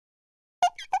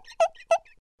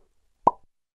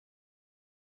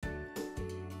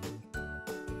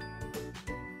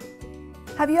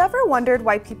Have you ever wondered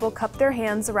why people cup their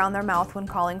hands around their mouth when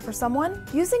calling for someone?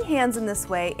 Using hands in this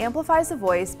way amplifies a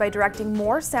voice by directing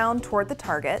more sound toward the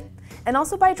target, and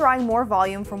also by drawing more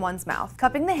volume from one's mouth.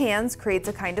 Cupping the hands creates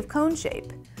a kind of cone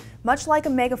shape, much like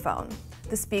a megaphone,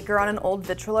 the speaker on an old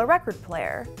Vitrola record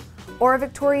player, or a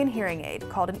Victorian hearing aid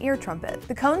called an ear trumpet.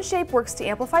 The cone shape works to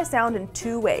amplify sound in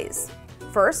two ways.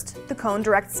 First, the cone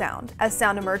directs sound. As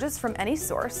sound emerges from any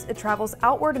source, it travels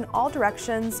outward in all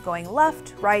directions, going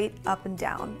left, right, up, and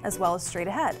down, as well as straight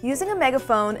ahead. Using a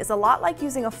megaphone is a lot like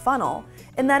using a funnel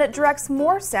in that it directs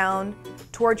more sound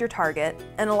toward your target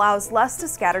and allows less to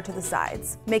scatter to the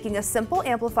sides. Making a simple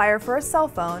amplifier for a cell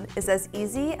phone is as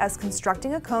easy as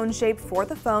constructing a cone shape for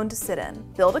the phone to sit in.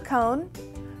 Build a cone,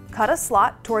 cut a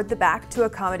slot toward the back to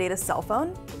accommodate a cell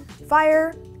phone,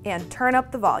 fire, and turn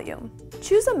up the volume.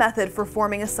 Choose a method for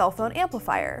forming a cell phone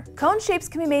amplifier. Cone shapes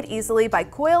can be made easily by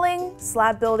coiling,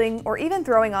 slab building, or even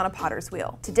throwing on a potter's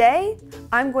wheel. Today,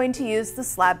 I'm going to use the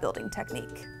slab building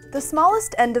technique. The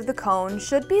smallest end of the cone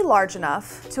should be large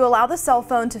enough to allow the cell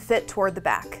phone to fit toward the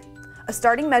back. A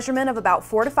starting measurement of about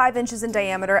 4 to 5 inches in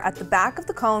diameter at the back of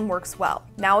the cone works well.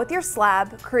 Now with your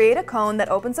slab, create a cone that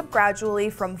opens up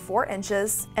gradually from 4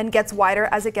 inches and gets wider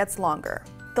as it gets longer.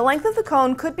 The length of the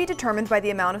cone could be determined by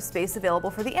the amount of space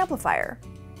available for the amplifier.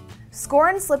 Score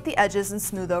and slip the edges and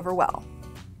smooth over well.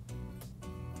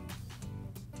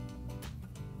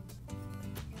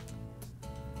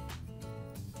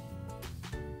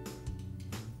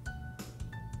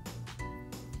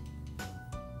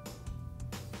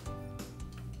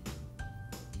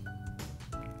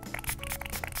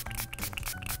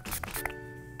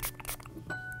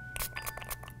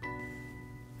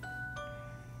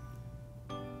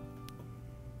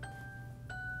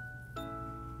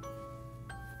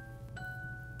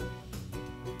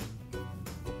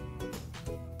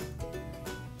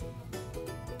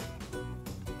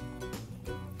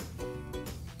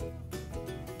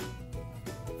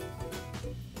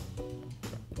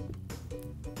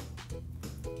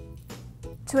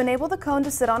 To enable the cone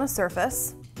to sit on a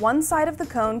surface, one side of the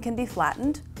cone can be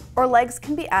flattened, or legs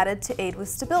can be added to aid with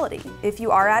stability. If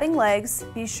you are adding legs,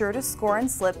 be sure to score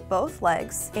and slip both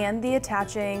legs and the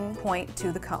attaching point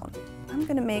to the cone. I'm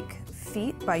going to make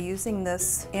feet by using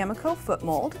this Amico foot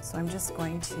mold, so I'm just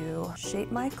going to shape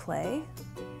my clay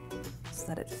so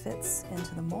that it fits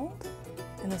into the mold.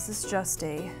 And this is just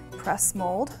a press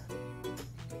mold.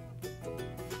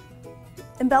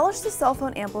 Embellish the cell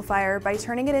phone amplifier by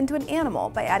turning it into an animal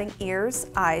by adding ears,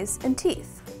 eyes, and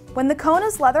teeth. When the cone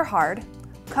is leather hard,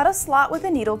 cut a slot with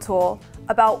a needle tool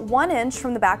about 1 inch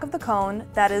from the back of the cone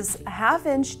that is a ½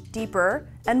 inch deeper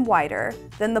and wider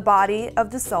than the body of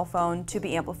the cell phone to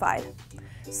be amplified.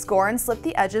 Score and slip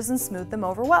the edges and smooth them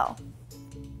over well.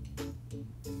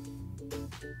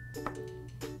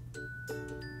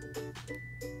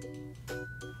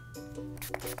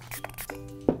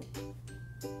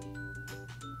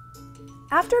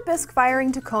 After bisque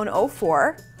firing to cone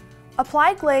 04,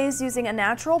 apply glaze using a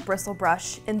natural bristle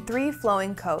brush in 3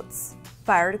 flowing coats.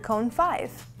 Fire to cone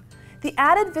 5. The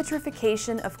added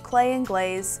vitrification of clay and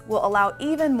glaze will allow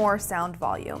even more sound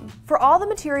volume. For all the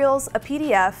materials, a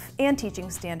PDF, and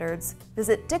teaching standards,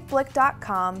 visit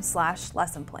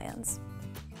dickblick.com/lessonplans.